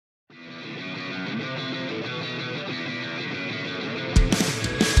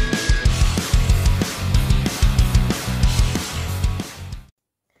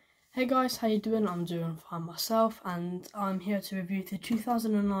Hey guys, how you doing? I'm doing fine myself, and I'm here to review the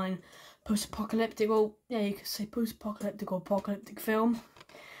 2009 post-apocalyptic, well, yeah, you could say post-apocalyptic or apocalyptic film,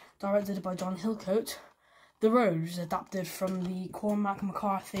 directed by John Hillcoat. The Road is adapted from the Cormac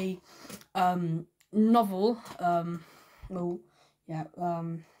McCarthy novel,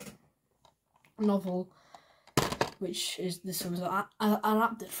 novel, which is this film is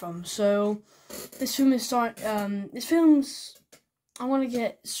adapted from. So this film is I want to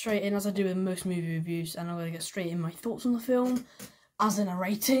get straight in, as I do with most movie reviews, and I'm going to get straight in my thoughts on the film, as in a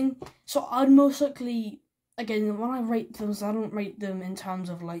rating. So I'd most likely, again, when I rate films, I don't rate them in terms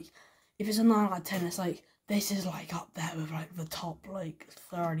of, like, if it's a 9 out of 10, it's like, this is, like, up there with, like, the top, like,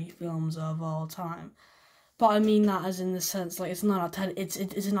 30 films of all time. But I mean that as in the sense, like, it's a 9 out of 10, it's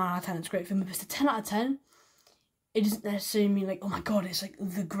a 9 out of 10, it's a great film. If it's a 10 out of 10, it doesn't necessarily mean, like, oh my god, it's, like,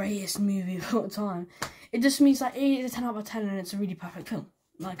 the greatest movie of all time. It just means, like, it's a 10 out of 10 and it's a really perfect film.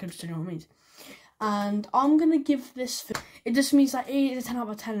 Like, I just don't know what it means. And I'm going to give this film... It just means, like, it's a 10 out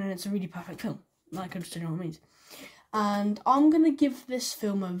of 10 and it's a really perfect film. Like, I just don't know what it means. And I'm going to give this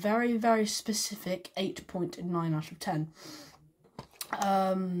film a very, very specific 8.9 out of 10.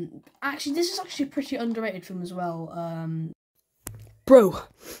 Actually, this is actually a pretty underrated film as well. Bro,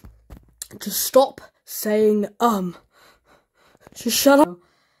 just stop saying, just shut up.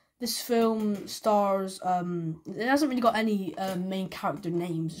 This film stars, it hasn't really got any main character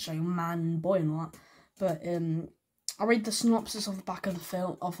names, it's like man and boy and all that, but I'll read the synopsis off the back of the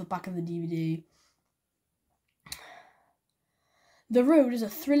film, off the back of the DVD. The Road is a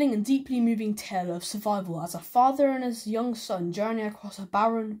thrilling and deeply moving tale of survival as a father and his young son journey across a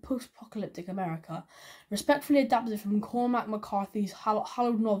barren, post-apocalyptic America. Respectfully adapted from Cormac McCarthy's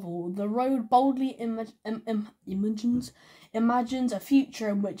hallowed novel, The Road boldly imagines a future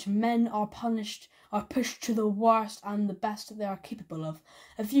in which men are pushed to the worst and the best they are capable of.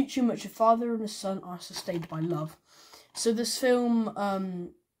 A future in which a father and a son are sustained by love. So this film,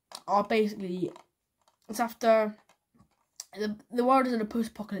 it's after... The world is in a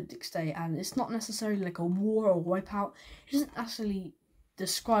post-apocalyptic state, and it's not necessarily like a war or wipeout. It isn't actually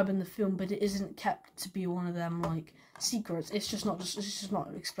described in the film, but it isn't kept to be one of them like secrets. It's just not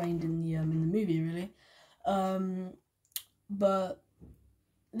explained in the movie really. But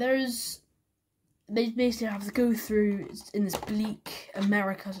they basically have to go through in this bleak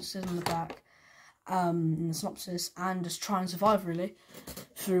America, as it says on the back, in the synopsis, and just try and survive really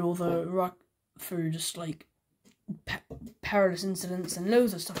through just like perilous incidents and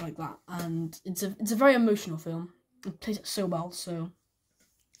loads of stuff like that. And it's a very emotional film. It plays it so well. So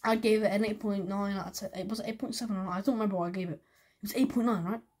I gave it an 8.9 out of 10. Was it 8.7? I don't remember what I gave it. It was 8.9,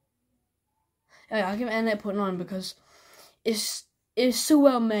 right? Yeah, I give it an 8.9 because it's so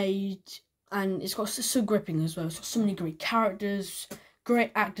well made, and it's so gripping as well. It's got so many great characters,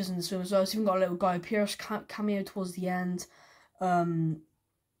 great actors in this film as well. It's even got a little Guy Pearce cameo towards the end.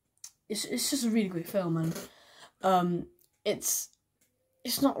 It's just a really great film, and it's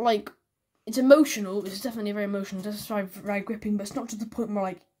not like, it's emotional. It's definitely very emotional. It's very, very gripping, but it's not to the point where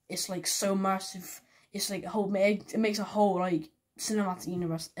like it's like so immersive. It's like it makes a whole like cinematic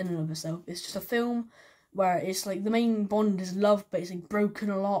universe in and of itself. It's just a film where it's like the main bond is love, but it's like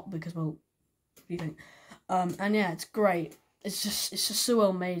broken a lot because, well, what do you think? And yeah, it's great. It's just so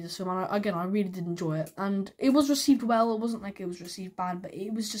well made, this film. And I really did enjoy it, and it was received well. It wasn't like it was received bad, but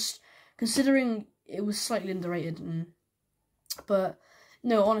it was just, considering it was slightly underrated. But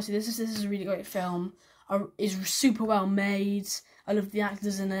no, honestly, this is a really great film. It's super well made. I love the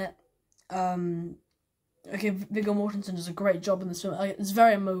actors in it. Okay, Viggo Mortensen does a great job in this film. It's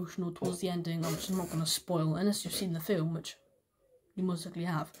very emotional towards the ending, which I'm not going to spoil, unless you've seen the film, which you most likely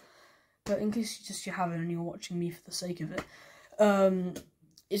have. But in case you haven't and you're watching me for the sake of it,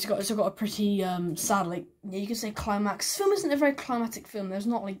 it's got a pretty sad, like, yeah, you could say climax. This film isn't a very climatic film. There's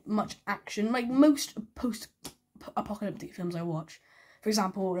not like much action, like most post-apocalyptic films I watch. For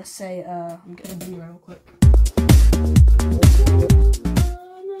example, let's say I'm getting a Blu-ray real quick.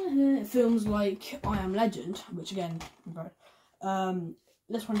 Films like I Am Legend, which again,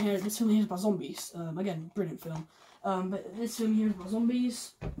 this film here is about zombies. Again, brilliant film. But this film here is about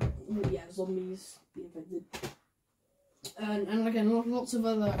zombies. Yeah, zombies being infected. And again, lots of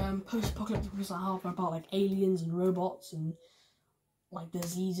other post-apocalyptic films I have are about like aliens and robots and like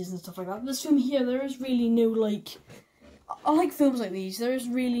diseases and stuff like that. This film here, there is really no like. I like films like these. There is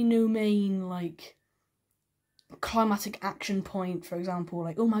really no main like climatic action point. For example,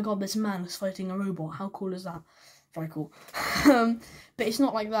 like, oh my god, this man is fighting a robot. How cool is that? Very cool. But it's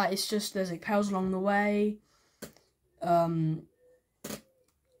not like that. It's just there's like perils along the way. For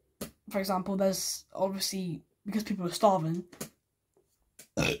example, there's obviously, because people are starving,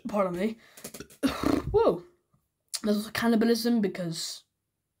 Pardon me. Whoa. There's also cannibalism because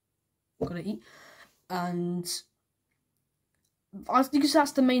I'm gonna eat, and I think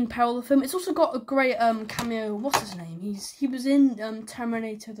that's the main peril of the film. It's also got a great cameo. What's his name? He was in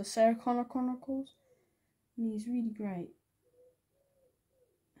Terminator: The Sarah Connor Chronicles, and he's really great.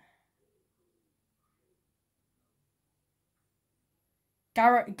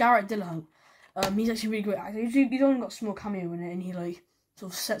 Garrett Dillahunt. He's actually really great actor. He's only got a small cameo in it, and he like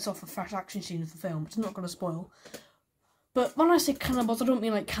sort of sets off a fresh action scene of the film, which is not going to spoil. But when I say cannibals, I don't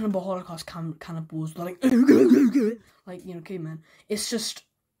mean like cannibal Holocaust cannibals, like like, you know, cavemen. It's just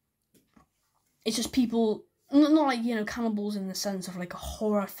people, not like, you know, cannibals in the sense of like a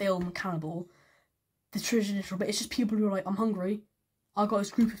horror film cannibal, the traditional. But it's just people who are like, I'm hungry. I got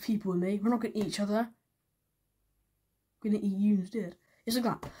this group of people with me. We're not gonna eat each other. We're gonna eat you instead. It's like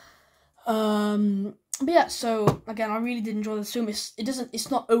that. But yeah, so again, I really did enjoy this film. It's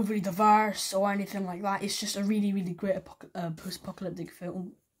not overly diverse or anything like that. It's just a really, really great post-apocalyptic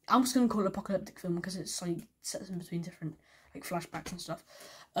film. I'm just gonna call it apocalyptic film because it's like sets in between different like flashbacks and stuff.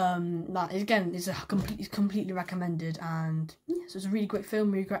 That again is completely recommended, and yeah, so it's a really great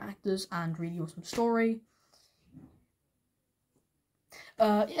film, really great actors, and really awesome story.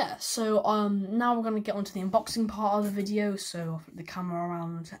 Yeah, so now we're gonna get onto the unboxing part of the video. So I'll flip the camera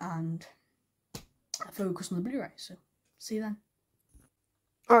around and focus on the Blu-ray. So see you then.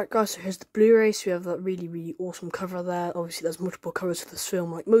 Alright guys, so here's the Blu-ray. So we have that really, really awesome cover there. Obviously there's multiple covers for this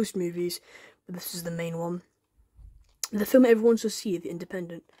film like most movies, but this is the main one. The film everyone should see, The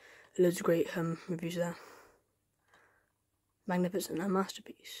Independent. Loads of great reviews there. Magnificent, a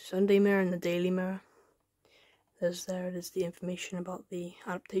masterpiece. Sunday Mirror and the Daily Mirror. There it is, the information about the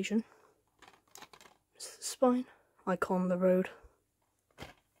adaptation. This is the spine. Icon, The Road.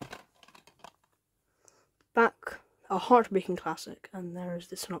 Back, a heartbreaking classic, and there is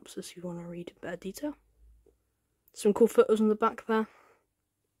the synopsis if you want to read in better detail. Some cool photos on the back there.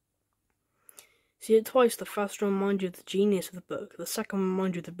 See it twice. The first one reminds you of the genius of the book, the second one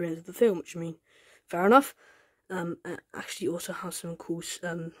reminds you of the brilliance of the film, which I mean, fair enough. It actually also has some cool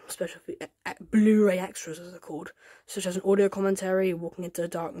special Blu-ray extras, as they're called, such as an audio commentary, Walking into the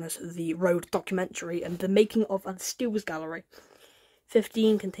Darkness, The Road documentary, and the making of a stills gallery.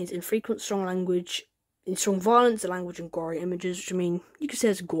 15 contains infrequent strong language, strong violence, language, and gory images, which I mean, you could say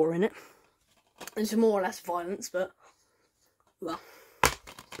there's gore in it. And some more or less violence, but, well.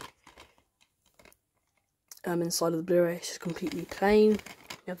 Inside of the Blu-ray, it's just completely plain.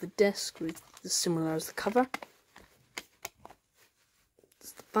 You have the disc, which is similar as the cover.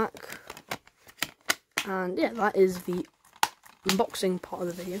 It's the back. And yeah, that is the unboxing part of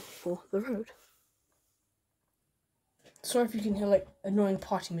the video for The Road. Sorry if you can hear like annoying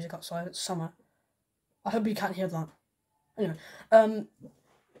party music outside, it's summer. I hope you can't hear that. Anyway,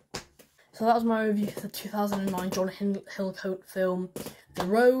 so that was my review for the 2009 John Hillcoat film, The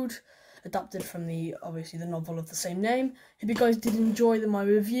Road, adapted from obviously the novel of the same name. Hope you guys did enjoy my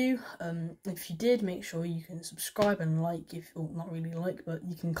review. If you did, make sure you can subscribe and like, or not really like, but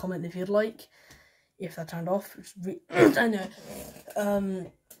you can comment if you'd like, if that turned off. I know.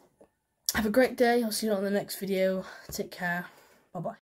 Have a great day. I'll see you on the next video. Take care. Bye bye.